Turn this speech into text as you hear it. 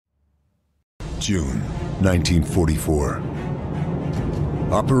June, 1944.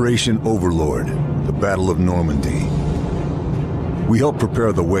 Operation Overlord, the Battle of Normandy. We helped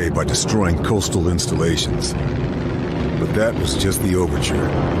prepare the way by destroying coastal installations. But that was just the overture.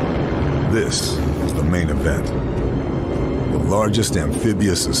 This was the main event. The largest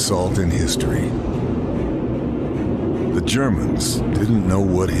amphibious assault in history. The Germans didn't know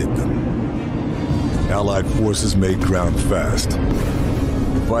what hit them. Allied forces made ground fast,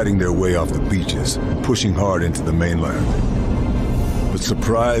 fighting their way off the beaches, pushing hard into the mainland. But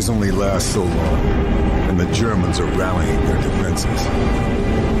surprise only lasts so long, and the Germans are rallying their defenses.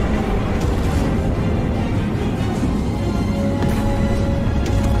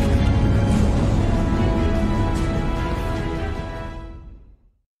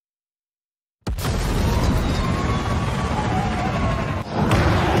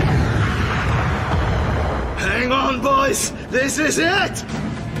 Hang on, boys! This is it!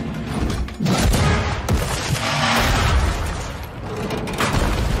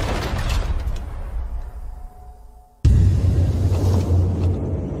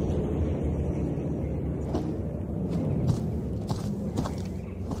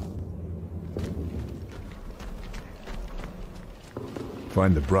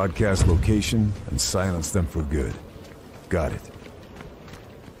 Find the broadcast location and silence them for good. Got it.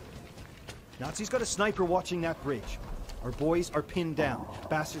 Nazis got a sniper watching that bridge. Our boys are pinned down.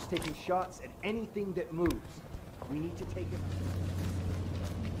 Bastards taking shots at anything that moves. We need to take it.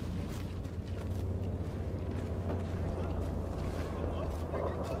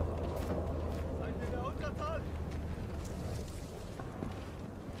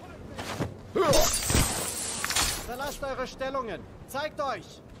 Verlasst eure Stellungen! Zeigt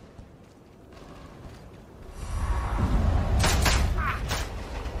euch!